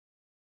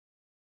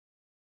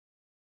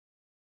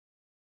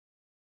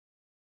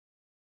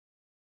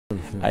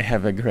I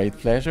have a great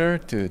pleasure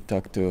to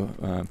talk to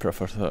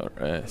Professor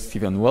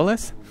Stephenem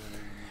Wallacem,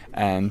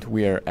 and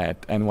we are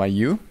at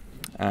NYU.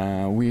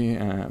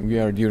 We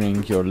are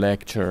during your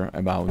lecture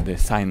about the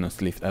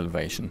sinus lift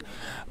elevation.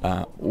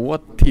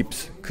 What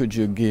tips could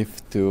you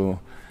give to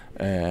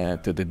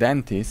the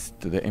dentist,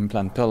 to the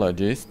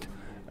implantologist,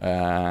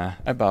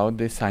 about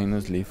the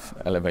sinus lift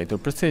elevator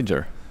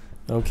procedure?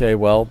 Okay,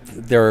 well,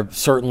 there are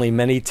certainly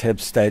many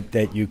tips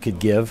that you could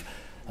give.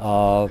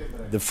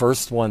 The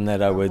first one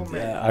that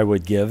I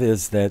would give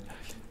is that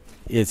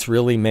it's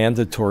really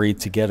mandatory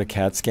to get a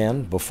CAT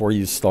scan before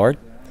you start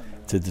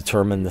to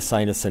determine the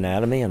sinus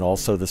anatomy and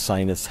also the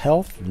sinus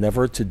health.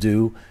 Never to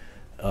do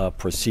a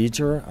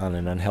procedure on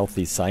an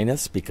unhealthy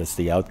sinus because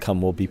the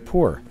outcome will be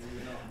poor.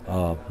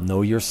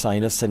 Know your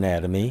sinus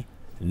anatomy,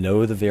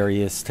 know the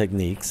various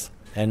techniques,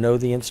 and know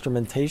the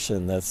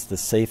instrumentation that's the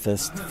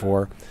safest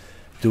for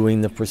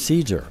doing the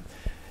procedure.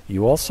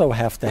 You also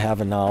have to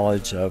have a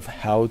knowledge of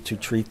how to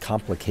treat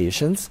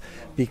complications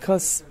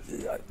because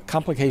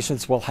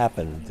complications will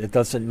happen. It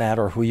doesn't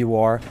matter who you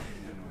are.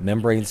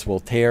 Membranes will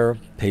tear,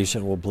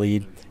 patient will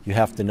bleed. You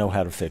have to know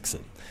how to fix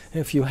it.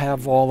 If you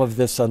have all of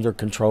this under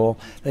control,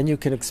 then you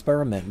can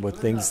experiment with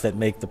things that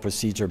make the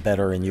procedure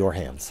better in your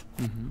hands.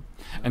 Mm-hmm.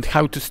 And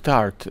how to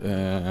start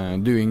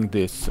doing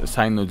this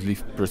sinus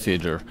lift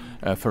procedure?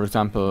 For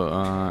example,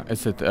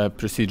 is it a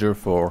procedure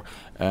for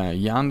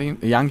young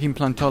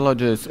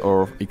implantologists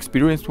or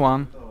experienced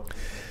one?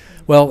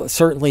 Well,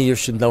 certainly you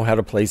should know how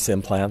to place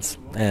implants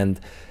and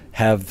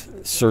have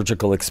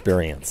surgical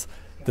experience.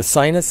 The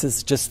sinus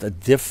is just a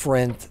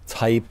different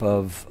type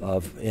of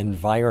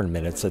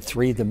environment. It's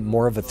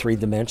more of a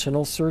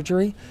three-dimensional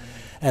surgery.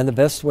 And the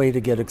best way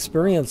to get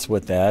experience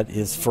with that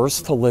is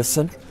first to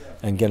listen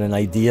and get an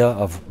idea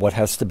of what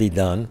has to be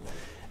done,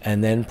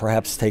 and then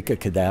perhaps take a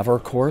cadaver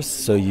course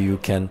so you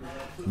can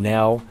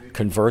now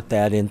convert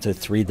that into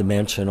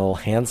three-dimensional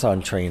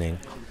hands-on training,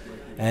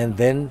 and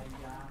then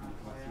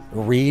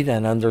read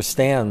and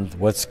understand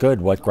what's good,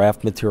 what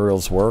graft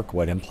materials work,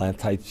 what implant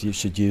types you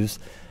should use,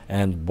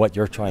 and what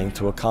you're trying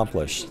to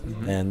accomplish.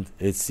 Mm-hmm. And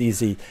it's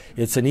easy.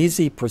 It's an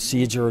easy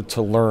procedure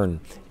to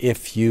learn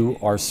if you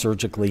are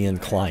surgically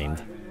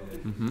inclined.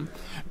 Mm-hmm.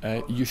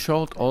 You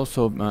showed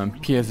also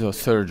piezo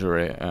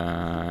surgery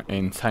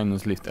in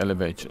sinus lift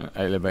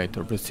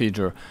elevator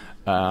procedure.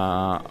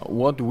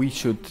 What we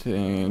should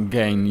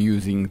gain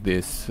using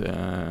this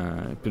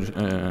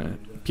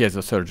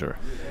piezo surgery?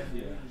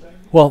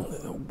 Well,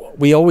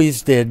 we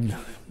always did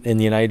in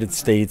the United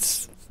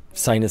States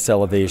sinus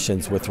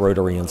elevations with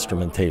rotary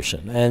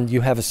instrumentation, and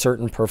you have a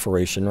certain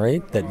perforation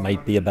rate that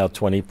might be about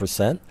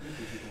 20%.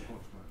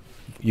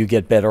 You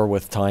get better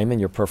with time and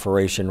your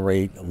perforation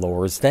rate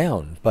lowers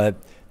down, but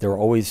there are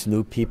always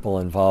new people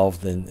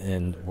involved,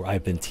 and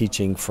I've been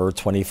teaching for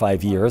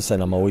 25 years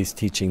and I'm always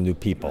teaching new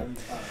people.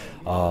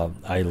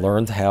 I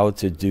learned how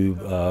to do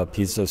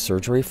piezo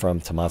surgery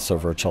from Tommaso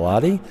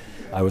Vercelati.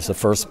 I was the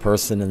first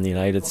person in the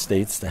United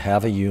States to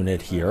have a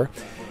unit here,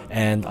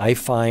 and I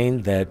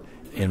find that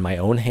in my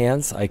own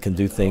hands I can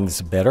do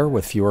things better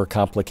with fewer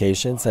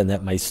complications, and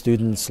that my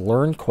students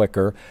learn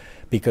quicker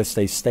because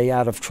they stay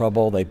out of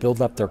trouble, they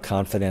build up their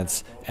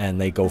confidence, and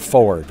they go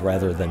forward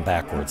rather than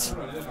backwards.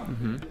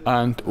 Mm-hmm.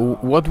 And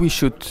what we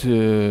should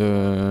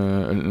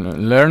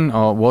learn,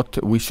 or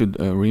what we should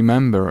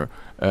remember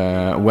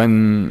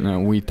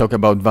when we talk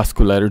about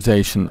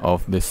vascularization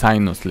of the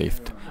sinus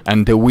lift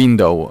and the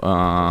window,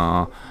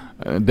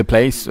 the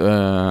place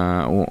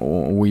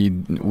we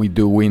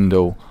do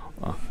window.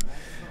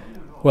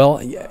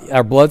 Well,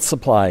 our blood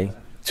supply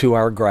to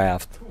our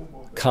graft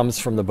comes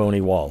from the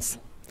bony walls.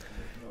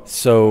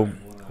 So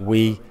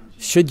we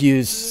should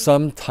use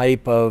some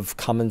type of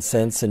common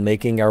sense in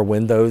making our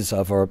windows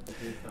of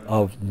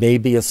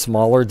maybe a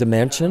smaller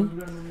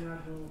dimension,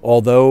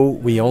 although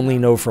we only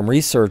know from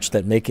research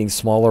that making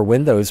smaller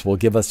windows will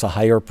give us a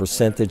higher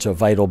percentage of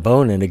vital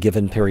bone in a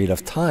given period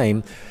of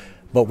time,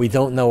 but we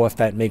don't know if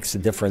that makes a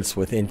difference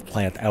with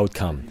implant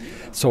outcome.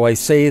 So I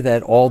say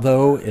that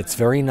although it's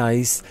very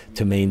nice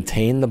to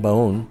maintain the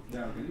bone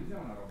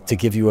to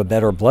give you a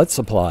better blood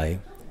supply,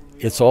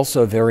 it's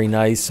also very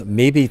nice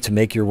maybe to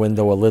make your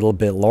window a little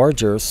bit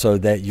larger so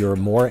that you're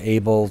more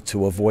able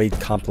to avoid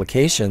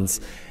complications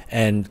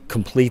and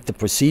complete the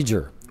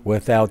procedure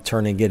without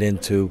turning it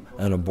into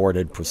an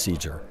aborted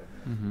procedure.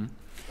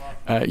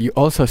 Mm-hmm. You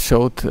also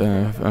showed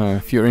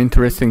a few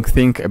interesting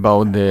things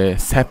about the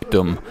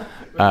septum.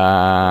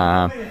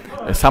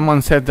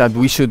 Someone said that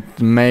we should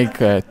make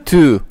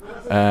two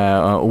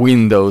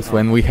windows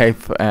when we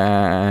have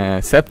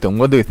septum.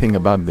 What do you think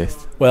about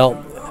this?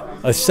 Well,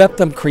 a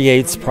septum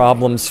creates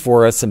problems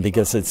for us, and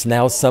because it's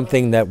now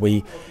something that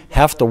we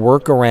have to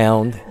work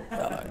around.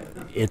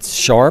 It's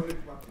sharp,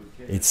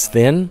 it's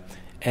thin,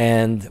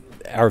 and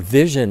our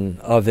vision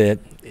of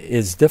it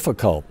is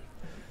difficult.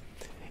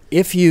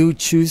 If you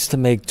choose to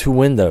make two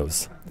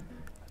windows,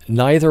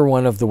 neither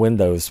one of the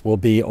windows will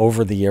be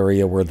over the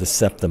area where the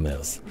septum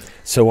is.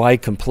 So I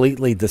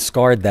completely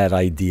discard that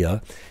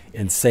idea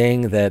in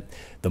saying that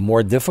the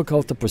more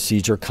difficult the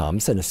procedure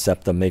comes, and a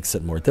septum makes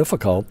it more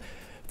difficult,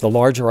 the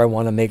larger I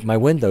want to make my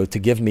window to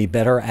give me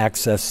better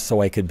access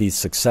so I could be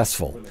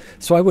successful.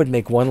 So I would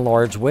make one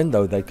large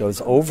window that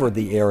goes over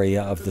the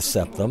area of the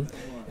septum,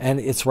 and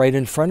it's right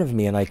in front of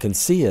me and I can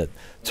see it.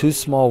 Two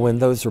small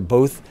windows are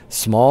both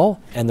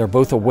small and they're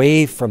both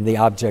away from the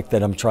object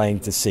that I'm trying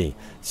to see.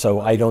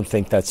 So I don't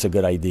think that's a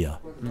good idea.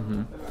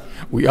 Mm-hmm.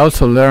 We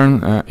also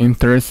learn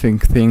interesting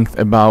things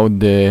about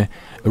the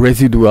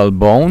residual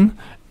bone.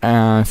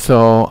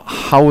 So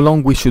how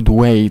long we should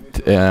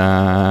wait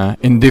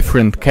in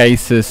different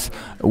cases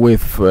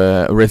with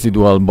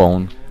residual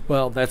bone?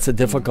 Well, that's a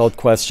difficult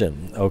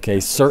question. Okay,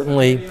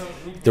 certainly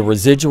the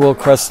residual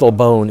crestal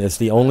bone is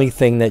the only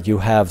thing that you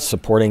have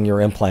supporting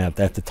your implant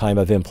at the time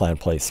of implant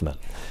placement.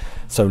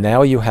 So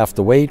now you have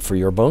to wait for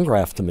your bone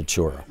graft to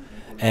mature.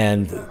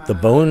 And the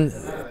bone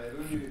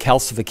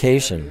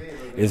calcification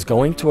is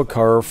going to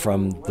occur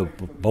from the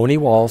bony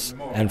walls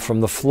and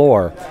from the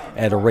floor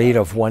at a rate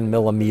of 1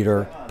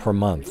 millimeter per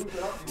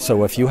month.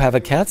 So if you have a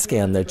CAT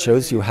scan that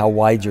shows you how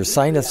wide your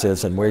sinus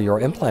is and where your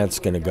implant's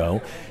going to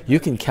go, you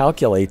can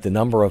calculate the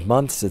number of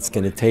months it's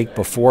going to take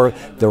before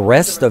the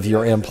rest of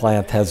your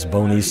implant has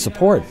bony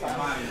support.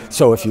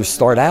 So if you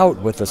start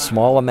out with a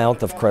small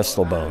amount of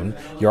crestal bone,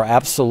 you're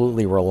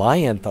absolutely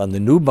reliant on the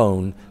new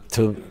bone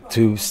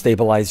to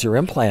stabilize your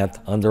implant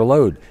under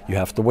load. You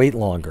have to wait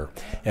longer.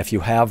 If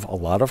you have a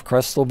lot of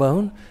crestal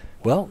bone,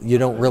 well, you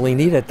don't really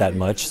need it that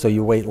much, so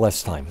you wait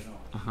less time.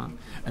 Uh-huh.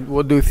 And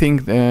what do you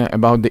think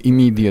about the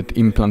immediate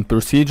implant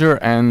procedure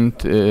and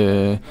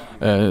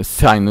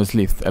sinus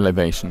lift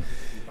elevation?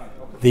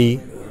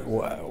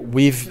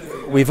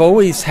 We've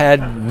always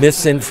had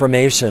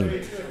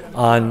misinformation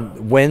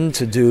on when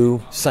to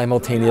do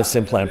simultaneous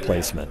implant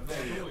placement.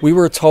 We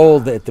were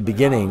told at the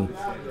beginning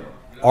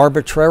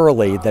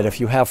arbitrarily that if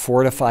you have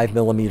 4 to 5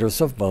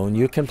 millimeters of bone,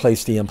 you can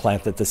place the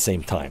implant at the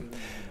same time.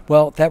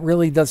 Well, that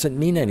really doesn't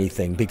mean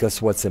anything,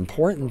 because what's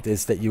important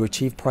is that you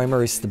achieve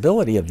primary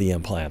stability of the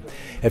implant.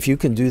 If you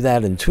can do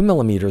that in 2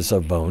 millimeters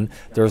of bone,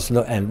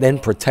 and then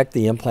protect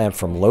the implant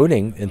from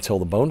loading until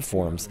the bone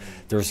forms,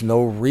 there's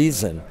no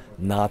reason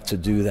not to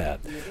do that.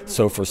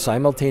 So for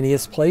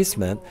simultaneous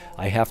placement,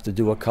 I have to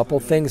do a couple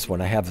things when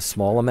I have a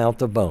small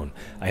amount of bone.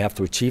 I have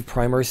to achieve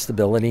primary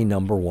stability,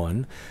 number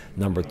one.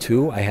 Number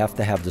two, I have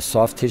to have the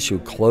soft tissue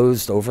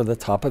closed over the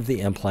top of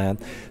the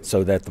implant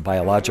so that the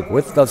biologic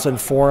width doesn't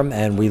form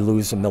and we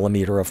lose a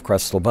millimeter of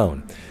crestal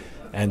bone.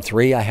 And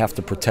three, I have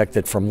to protect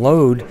it from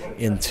load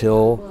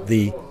until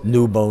the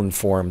new bone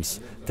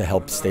forms to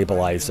help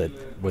stabilize it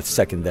with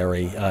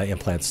secondary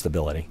implant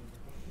stability.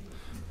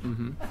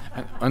 Mm-hmm.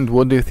 And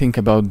what do you think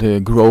about the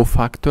growth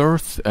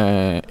factors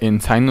in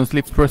sinus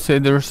lift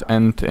procedures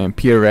and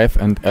PRF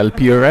and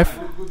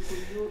LPRF?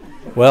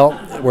 Well,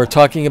 we're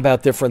talking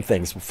about different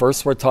things.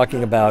 First, we're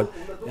talking about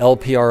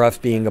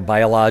LPRF being a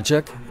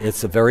biologic.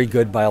 It's a very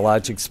good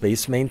biologic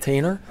space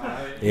maintainer.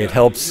 It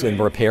helps in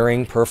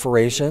repairing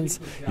perforations.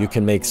 You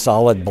can make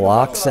solid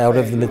blocks out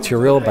of the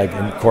material by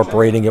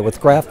incorporating it with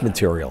graft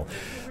material.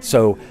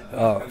 So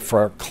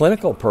for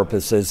clinical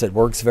purposes, it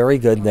works very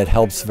good, and it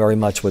helps very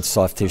much with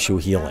soft tissue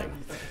healing.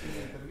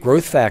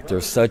 Growth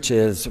factors such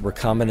as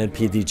recombinant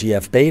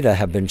PDGF-beta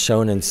have been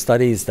shown in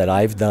studies that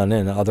I've done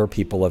and other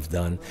people have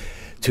done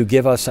to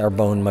give us our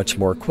bone much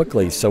more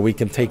quickly. So we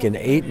can take an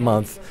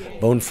 8-month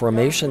bone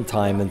formation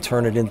time and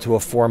turn it into a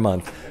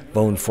 4-month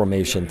bone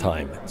formation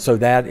time. So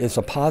that is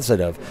a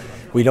positive.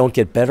 We don't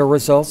get better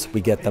results, we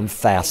get them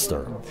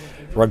faster.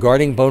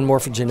 Regarding bone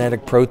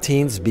morphogenetic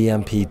proteins,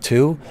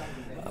 BMP2,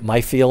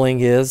 my feeling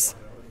is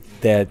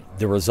that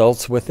the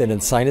results with it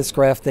in sinus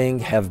grafting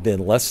have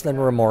been less than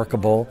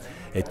remarkable.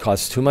 It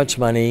costs too much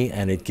money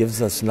and it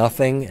gives us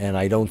nothing, and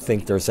I don't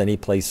think there's any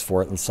place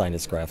for it in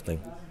sinus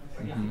grafting.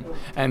 Mm-hmm.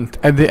 And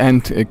at the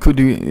end, could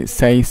you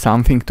say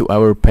something to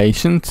our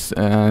patients?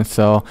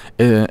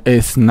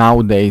 Is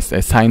nowadays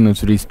a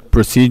sinus lift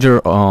procedure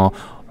or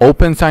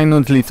open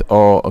sinus lift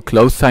or a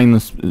closed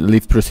sinus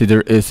lift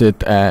procedure, is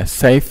it a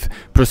safe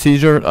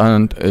procedure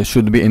and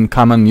should be in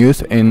common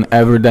use in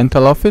every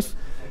dental office?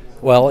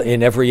 Well,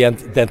 in every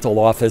dental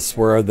office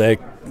where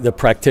the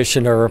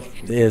practitioner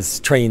is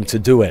trained to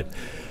do it.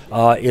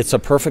 It's a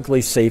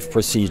perfectly safe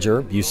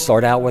procedure. You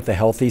start out with a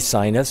healthy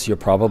sinus, you're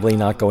probably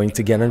not going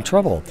to get in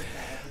trouble.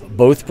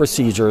 Both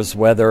procedures,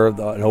 whether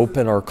an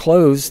open or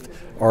closed,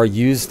 are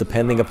used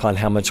depending upon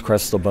how much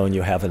crestal bone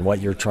you have and what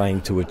you're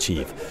trying to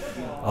achieve.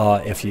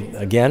 If you,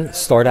 again,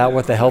 start out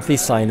with a healthy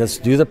sinus,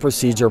 do the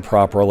procedure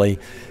properly,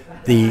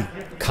 the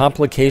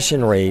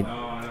complication rate,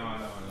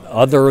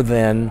 other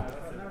than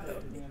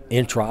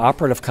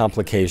intraoperative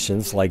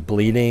complications like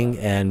bleeding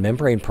and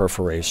membrane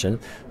perforation,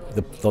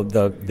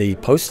 the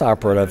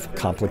postoperative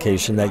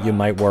complication that you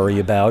might worry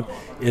about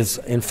is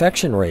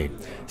infection rate.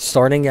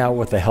 Starting out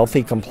with a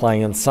healthy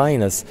compliant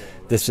sinus,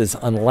 this is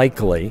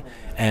unlikely,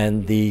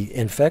 and the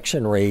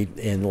infection rate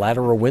in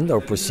lateral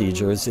window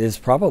procedures is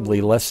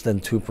probably less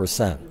than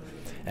 2%.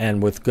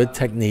 And with good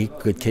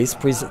technique,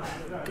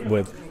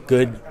 with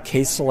good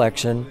case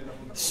selection,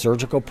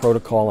 surgical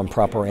protocol, and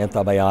proper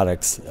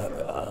antibiotics,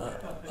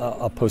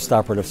 a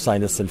postoperative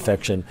sinus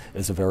infection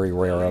is a very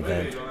rare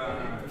event.